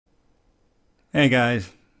Hey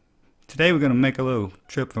guys, today we're going to make a little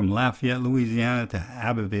trip from Lafayette, Louisiana to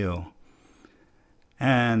Abbeville.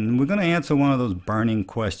 And we're going to answer one of those burning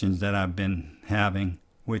questions that I've been having,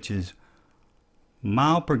 which is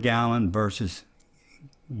mile per gallon versus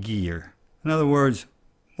gear. In other words,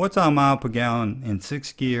 what's our mile per gallon in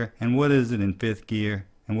 6th gear and what is it in 5th gear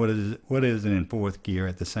and what is it in 4th gear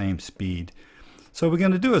at the same speed? So we're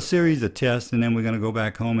going to do a series of tests and then we're going to go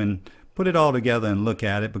back home and put it all together and look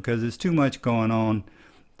at it because there's too much going on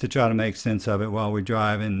to try to make sense of it while we're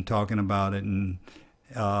driving and talking about it, and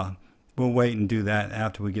we'll wait and do that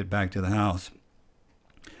after we get back to the house.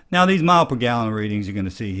 Now these mile per gallon readings you're going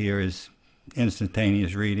to see here is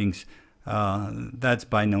instantaneous readings. That's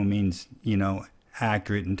by no means,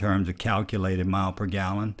 accurate in terms of calculated mile per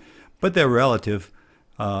gallon, but they're relative.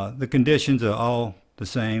 The conditions are all the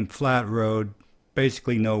same, flat road,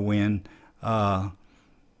 basically no wind.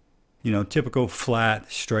 Typical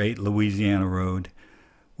flat, straight Louisiana road.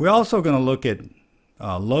 We're also going to look at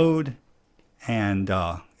load and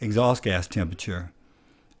exhaust gas temperature.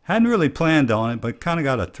 Hadn't really planned on it, but kind of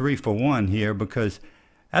got a 3-for-1 here because,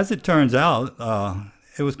 as it turns out,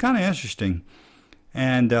 it was kind of interesting.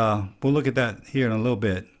 And we'll look at that here in a little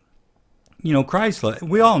bit. Chrysler,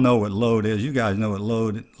 we all know what load is. You guys know what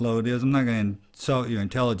load is. I'm not going to insult your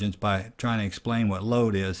intelligence by trying to explain what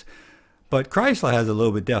load is. But Chrysler has a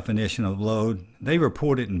little bit definition of load. They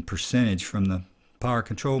report it in percentage from the power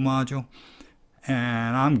control module.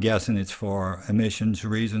 And I'm guessing it's for emissions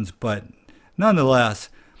reasons. But nonetheless,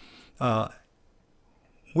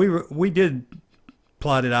 we did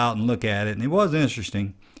plot it out and look at it. And it was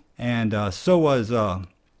interesting. And so was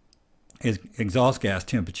exhaust gas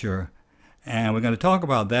temperature. And we're going to talk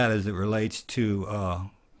about that as it relates to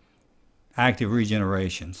active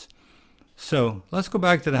regenerations. So let's go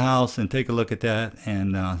back to the house and take a look at that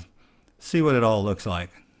and see what it all looks like.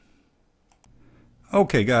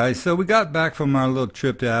 Okay guys, so we got back from our little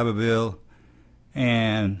trip to Abbeville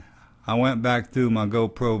and I went back through my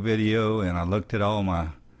GoPro video and I looked at all my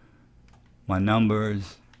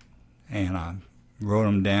numbers and I wrote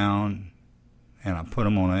them down and I put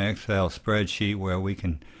them on an Excel spreadsheet where we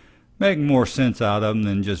can make more sense out of them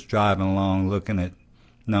than just driving along looking at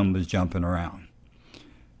numbers jumping around.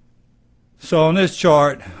 So on this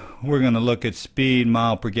chart, we're going to look at speed,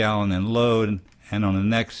 mile per gallon, and load. And on the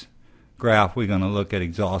next graph, we're going to look at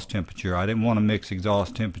exhaust temperature. I didn't want to mix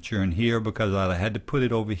exhaust temperature in here because I had to put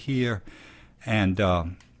it over here. And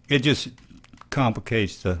it just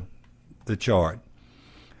complicates the chart.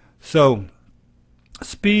 So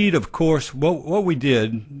speed, of course, what we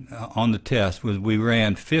did on the test was we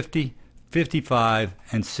ran 50, 55,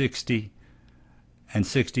 and 60, and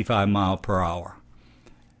 65 mile per hour.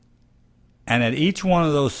 And at each one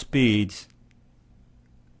of those speeds,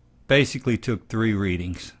 basically took 3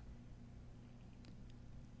 readings.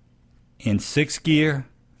 In 6th gear,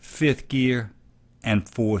 5th gear, and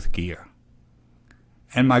 4th gear.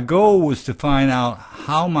 And my goal was to find out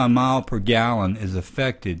how my mile per gallon is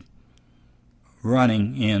affected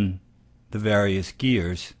running in the various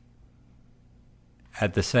gears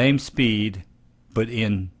at the same speed, but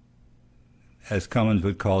in, as Cummins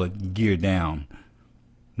would call it, gear down.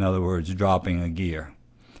 In other words, dropping a gear.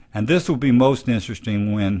 And this will be most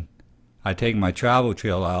interesting when I take my travel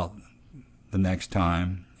trail out the next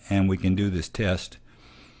time and we can do this test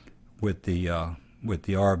with the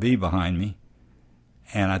RV behind me.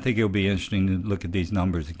 And I think it'll be interesting to look at these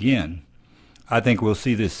numbers again. I think we'll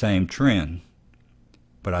see this same trend,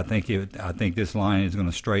 but I think this line is going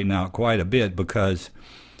to straighten out quite a bit because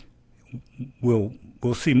we'll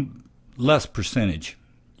see less percentage.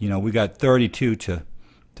 We got 32 to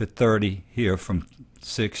 30 here from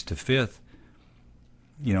 6th to 5th.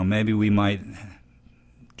 Maybe we might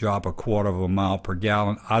drop a 1/4 of a mile per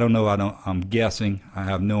gallon. I don't know. I'm guessing. I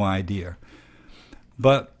have no idea.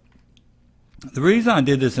 But the reason I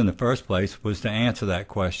did this in the first place was to answer that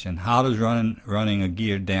question. How does running a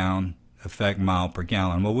gear down affect mile per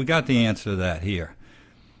gallon? Well, we got the answer to that here.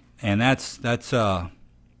 And and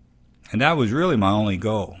that was really my only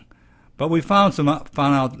goal. But we found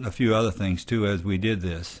out a few other things too as we did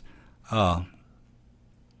this.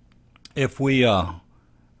 If we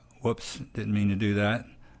whoops, didn't mean to do that.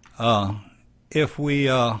 If we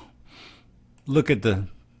look at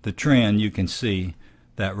the trend, you can see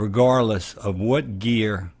that regardless of what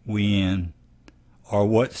gear we in or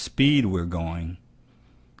what speed we're going,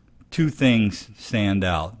 2 things stand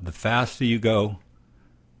out. The faster you go,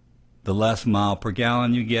 the less mile per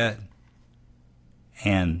gallon you get,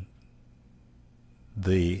 and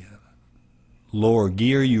the lower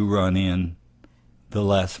gear you run in, the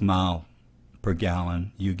less mile per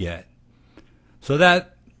gallon you get. So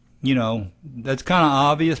that you know, that's kind of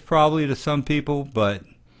obvious probably to some people, but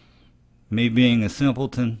me being a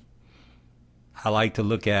simpleton, I like to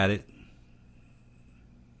look at it.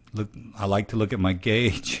 I like to look at my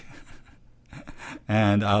gauge,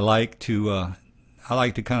 and I like to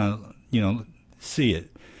kind of, you know, see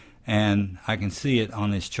it, and I can see it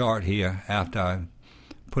on this chart here after I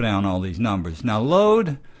put down all these numbers. Now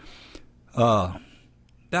load, that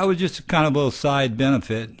was just kind of a little side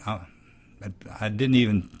benefit. I didn't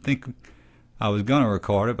even think I was going to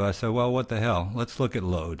record it, but I said, well, what the hell? Let's look at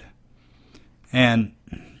load. And,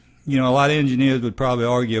 you know, a lot of engineers would probably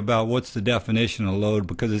argue about what's the definition of load,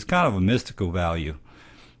 because it's kind of a mystical value.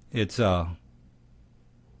 It's, as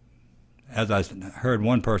I heard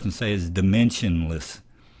one person say, is dimensionless.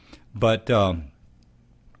 But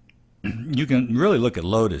you can really look at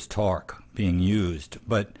load as torque being used.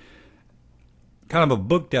 But kind of a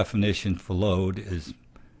book definition for load is,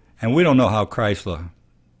 and we don't know how Chrysler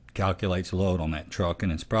calculates load on that truck,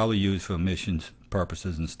 and it's probably used for emissions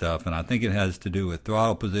purposes and stuff, and I think it has to do with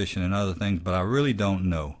throttle position and other things, but I really don't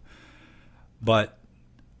know. But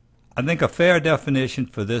I think a fair definition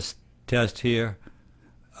for this test here,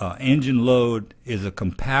 engine load is a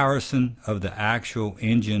comparison of the actual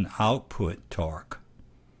engine output torque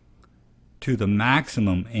to the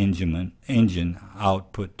maximum engine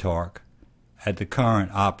output torque at the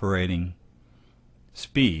current operating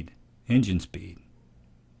speed, engine speed.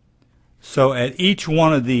 So at each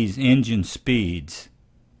one of these engine speeds,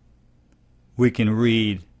 we can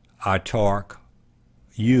read our torque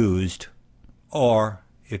used, or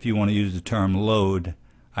if you want to use the term load,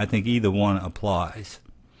 I think either one applies.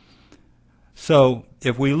 So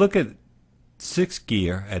if we look at 6th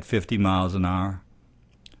gear at 50 miles an hour,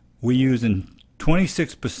 we're using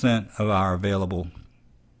 26% of our available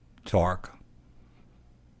torque,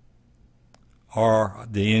 or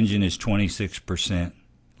the engine is 26%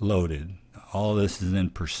 loaded. All this is in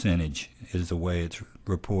percentage, is the way it's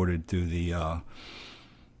reported through the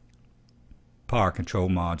power control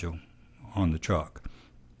module on the truck.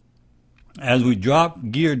 As we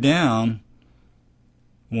drop gear down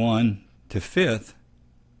 1 to 5th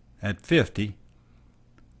at 50,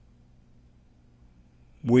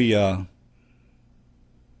 we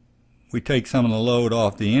take some of the load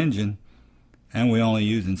off the engine, and we're only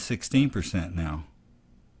using 16% now.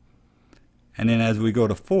 And then as we go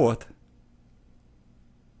to 4th,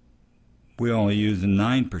 we're only using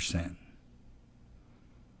 9%.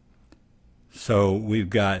 So we've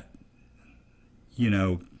got, you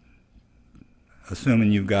know,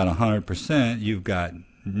 assuming you've got 100%, you've got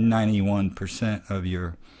 91% of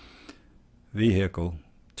your vehicle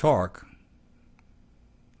torque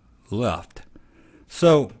left.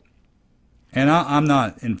 So, and I'm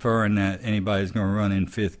not inferring that anybody's going to run in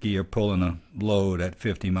 5th gear pulling a load at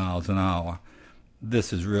 50 miles an hour.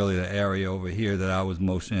 This is really the area over here that I was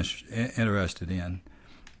most interested in.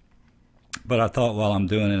 But I thought while I'm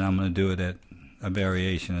doing it, I'm going to do it at a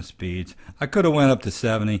variation of speeds. I could have went up to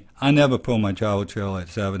 70. I never pull my travel trailer at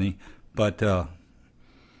 70, but in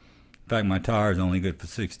fact my tire is only good for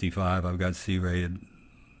 65. I've got C-rated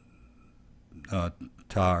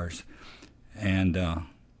tires, and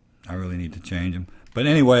I really need to change them. But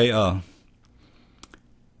anyway,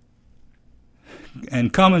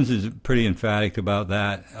 and Cummins is pretty emphatic about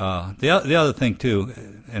that. The other thing too,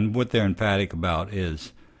 and what they're emphatic about,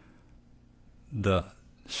 is the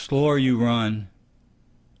slower you run,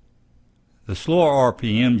 the slower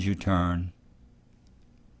RPMs you turn,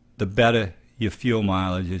 the better your fuel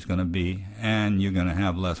mileage is going to be, and you're going to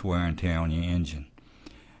have less wear and tear on your engine.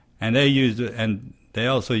 And they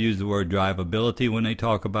also use the word drivability when they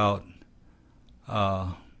talk about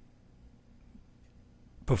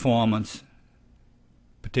performance,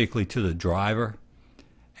 particularly to the driver.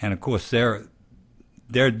 And of course they're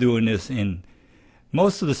doing this in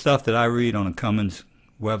most of the stuff that I read on the Cummins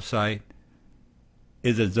website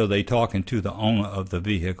is as though they're talking to the owner of the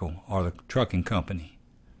vehicle or the trucking company.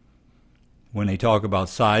 When they talk about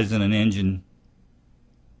sizing an engine,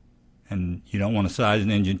 and you don't want to size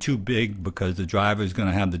an engine too big because the driver is going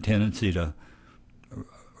to have the tendency to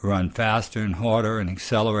run faster and harder and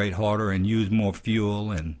accelerate harder and use more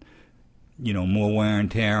fuel and, you know, more wear and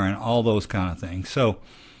tear and all those kind of things. So,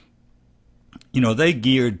 you know, they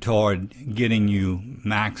geared toward getting you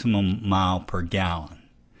maximum mile per gallon.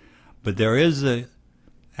 But there is a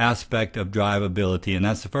aspect of drivability, and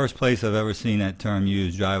that's the first place I've ever seen that term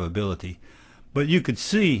used, drivability. But you could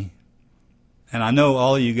see, and I know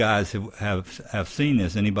all of you guys have seen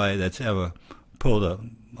this, anybody that's ever pulled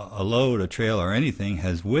a load, a trailer, or anything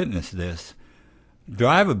has witnessed this.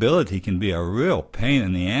 Drivability can be a real pain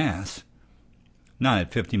in the ass. Not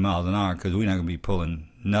at 50 miles an hour, because we're not going to be pulling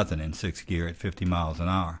nothing in 6th gear at 50 miles an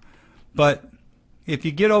hour. But if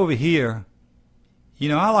you get over here, you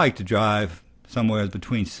know, I like to drive somewhere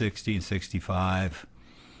between 60 and 65.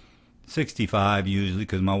 65 usually,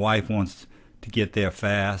 because my wife wants to get there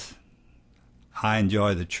fast. I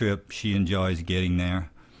enjoy the trip. She enjoys getting there.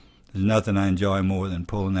 There's nothing I enjoy more than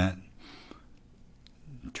pulling that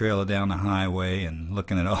trailer down the highway and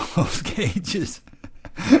looking at all those gauges.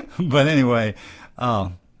 But anyway,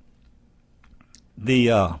 you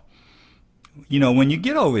know, when you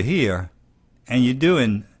get over here and you're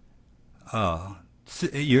doing,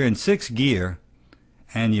 you're in 6th gear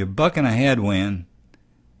and you're bucking a headwind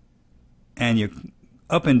and you're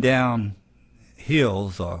up and down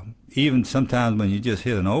hills, or even sometimes when you just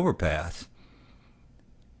hit an overpass,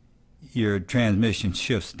 your transmission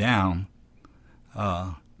shifts down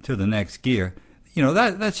to the next gear. You know,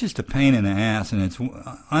 that's just a pain in the ass, and it's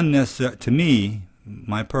unnecessary to me.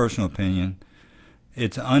 My personal opinion,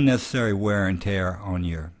 it's unnecessary wear and tear on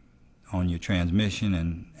your transmission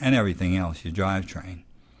and everything else, your drivetrain.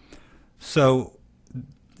 So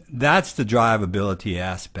that's the drivability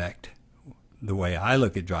aspect, the way I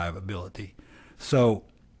look at drivability. So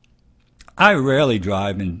I rarely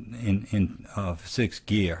drive in 6th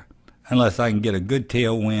gear unless I can get a good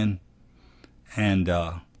tailwind and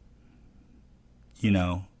you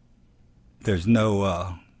know, there's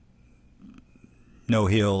no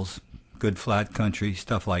hills, good flat country,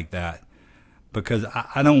 stuff like that, because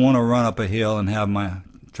I don't want to run up a hill and have my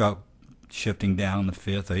truck shifting down the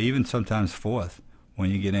 5th or even sometimes 4th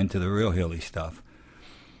when you get into the real hilly stuff.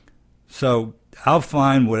 So I'll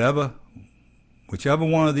find whichever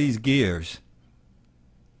one of these gears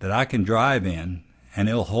that I can drive in, and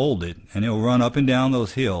it'll hold it, and it'll run up and down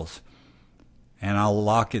those hills, and I'll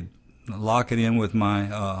lock it in with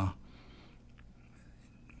my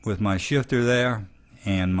shifter there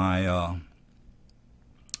and my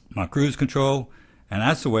my cruise control, and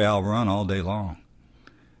that's the way I'll run all day long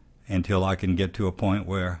until I can get to a point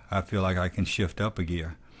where I feel like I can shift up a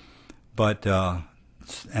gear. But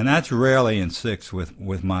and that's rarely in 6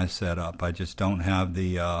 with my setup. I just don't have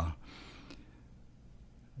the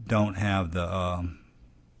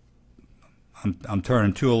I'm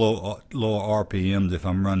turning too low RPMs if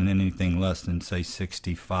I'm running anything less than, say,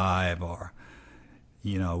 65, or,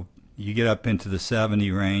 you know, you get up into the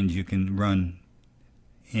 70 range, you can run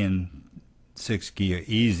in 6th gear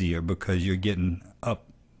easier because you're getting up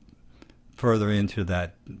further into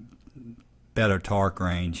that better torque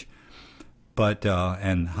range, but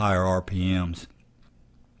and higher RPMs.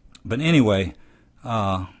 But anyway,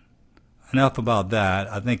 enough about that.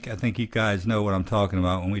 I think you guys know what I'm talking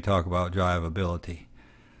about when we talk about drivability.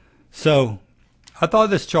 So I thought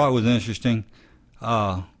this chart was interesting.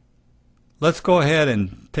 Let's go ahead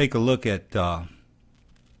and take a look at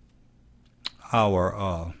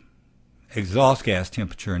our exhaust gas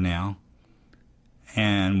temperature now,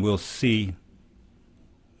 and we'll see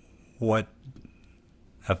what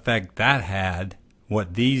effect that had,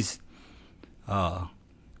 what these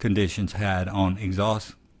conditions had on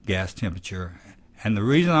exhaust gas temperature. And the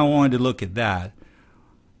reason I wanted to look at that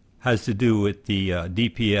has to do with the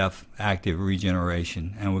DPF active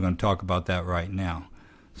regeneration, and we're going to talk about that right now.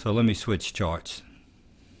 So let me switch charts.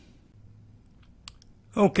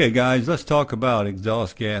 Okay guys, let's talk about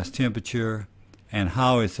exhaust gas temperature and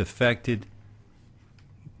how it's affected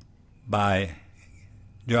by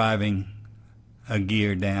driving a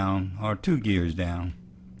gear down or 2 gears down.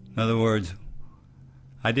 In other words,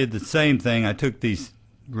 I did the same thing. I took these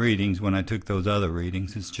readings when I took those other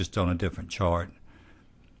readings. It's just on a different chart.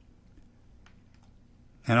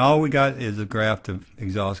 And all we got is a graph of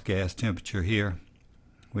exhaust gas temperature here.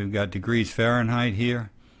 We've got degrees Fahrenheit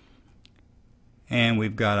here. And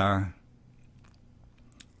we've got our,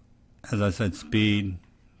 as I said, speed,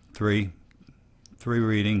 three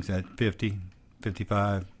readings at 50,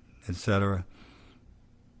 55, etc.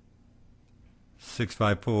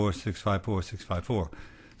 654, 654, 654.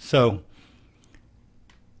 So,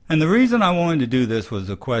 and the reason I wanted to do this was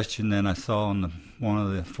a question that I saw on one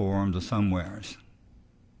of the forums or somewheres.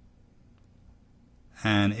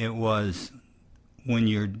 And it was, when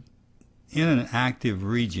you're in an active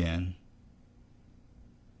regen,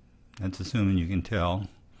 that's assuming you can tell.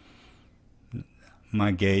 My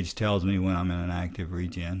gauge tells me when I'm in an active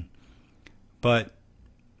regen. But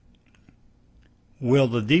will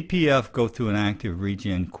the DPF go through an active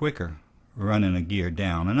regen quicker running a gear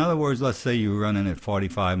down? In other words, let's say you're running at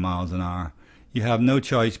 45 miles an hour. You have no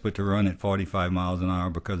choice but to run at 45 miles an hour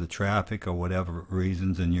because of traffic or whatever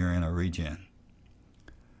reasons, and you're in a regen.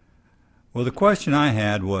 Well, the question I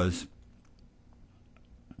had was,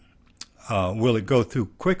 will it go through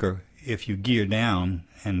quicker if you gear down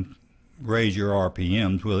and raise your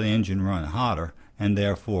RPMs, will the engine run hotter and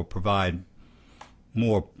therefore provide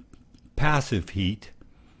more passive heat,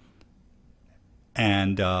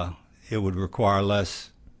 and it would require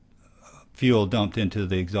less fuel dumped into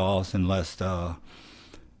the exhaust and less do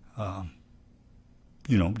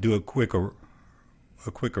a quicker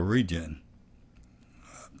regen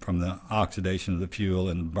from the oxidation of the fuel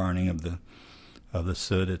and the burning of the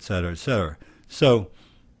soot, etc., etc. So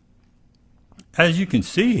as you can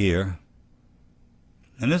see here,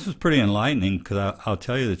 and this was pretty enlightening, because I'll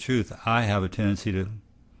tell you the truth, I have a tendency to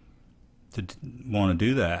want to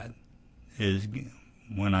do that, is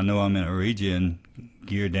when I know I'm in a regen,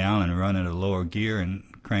 gear down and run at a lower gear and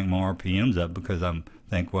crank my RPMs up, because I'm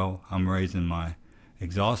raising my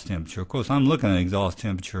exhaust temperature. Of course, I'm looking at exhaust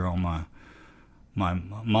temperature on my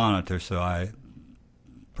monitor, so I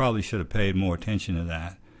probably should have paid more attention to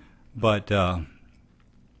that. But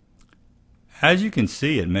as you can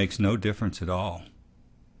see, it makes no difference at all.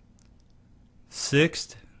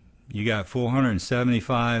 Sixth, you got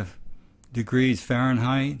 475 degrees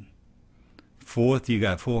Fahrenheit. Fourth, you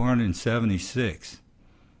got 476.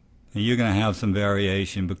 And you're going to have some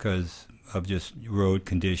variation because of just road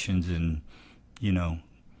conditions and,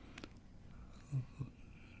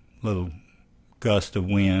 little gust of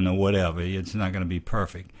wind or whatever. It's not going to be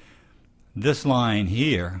perfect. This line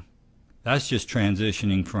here, that's just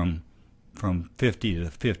transitioning from 50 to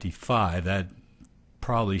 55. That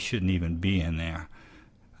probably shouldn't even be in there,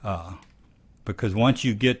 because once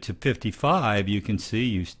you get to 55, you can see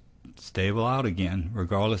you stable out again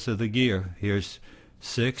regardless of the gear. Here's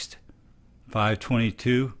 6th,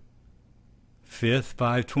 522, 5th,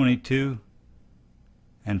 522,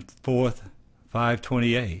 and 4th,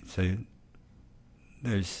 528. So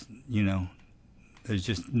there's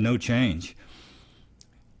just no change.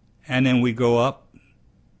 And then we go up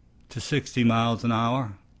to 60 miles an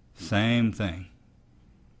hour, same thing,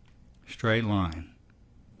 straight line.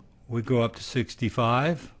 We go up to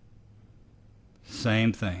 65,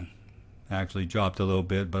 same thing. Actually dropped a little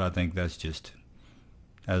bit, but I think that's just,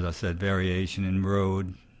 as I said, variation in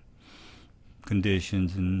road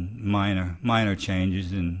conditions and minor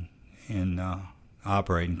changes in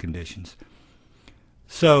operating conditions.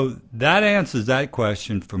 So that answers that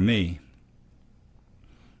question for me.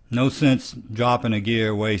 No sense dropping a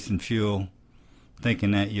gear, wasting fuel,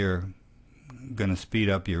 thinking that you're going to speed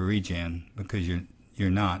up your regen, because you're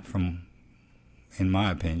not, in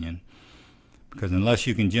my opinion. Because unless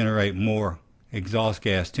you can generate more exhaust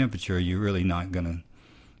gas temperature, you're really not going to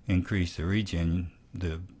increase the regen.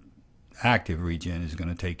 The active regen is going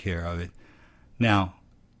to take care of it. Now,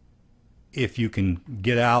 if you can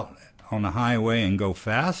get out on the highway and go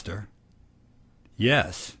faster,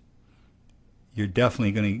 yes, you're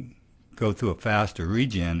definitely going to go through a faster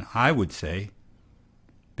regen, I would say,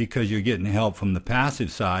 because you're getting help from the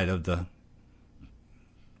passive side of the,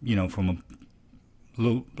 from a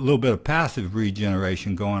little bit of passive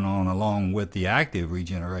regeneration going on along with the active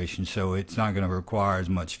regeneration. So it's not going to require as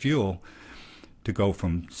much fuel to go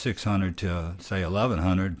from 600 to, say,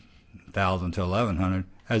 1100, 1000 to 1100,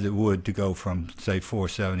 as it would to go from, say,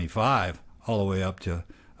 475 all the way up to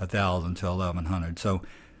 1000 to 1100. So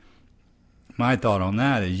my thought on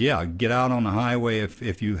that is, yeah, get out on the highway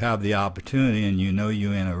if you have the opportunity and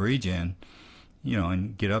you're in a regen,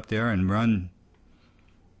 and get up there and run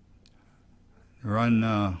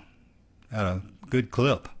at a good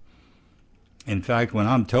clip. In fact, when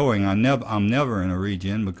I'm towing, I'm never in a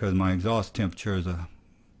regen, because my exhaust temperature is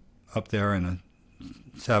up there in the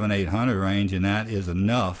 700-800 range, and that is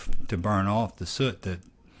enough to burn off the soot that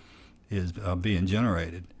is being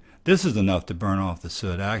generated. This is enough to burn off the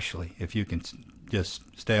soot, actually, if you can just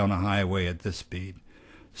stay on the highway at this speed.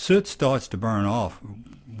 Soot starts to burn off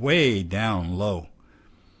way down low.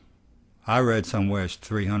 I read somewhere it's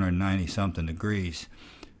 390 something degrees,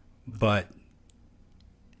 but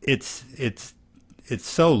it's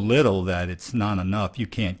so little that it's not enough. You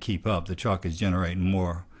can't keep up. The truck is generating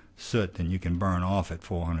more soot than you can burn off at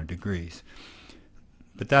 400 degrees.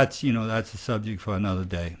 But that's a subject for another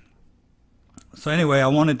day. So anyway, I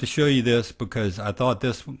wanted to show you this because I thought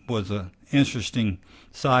this was an interesting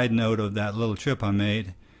side note of that little trip I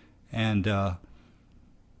made, and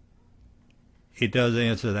it does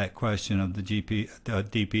answer that question of the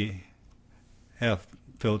DPF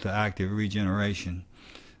filter active regeneration.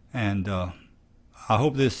 And I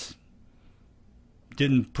hope this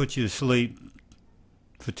didn't put you to sleep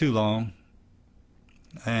for too long.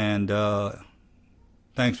 And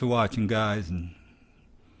thanks for watching, guys, and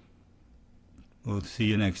we'll see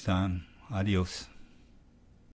you next time. Adios.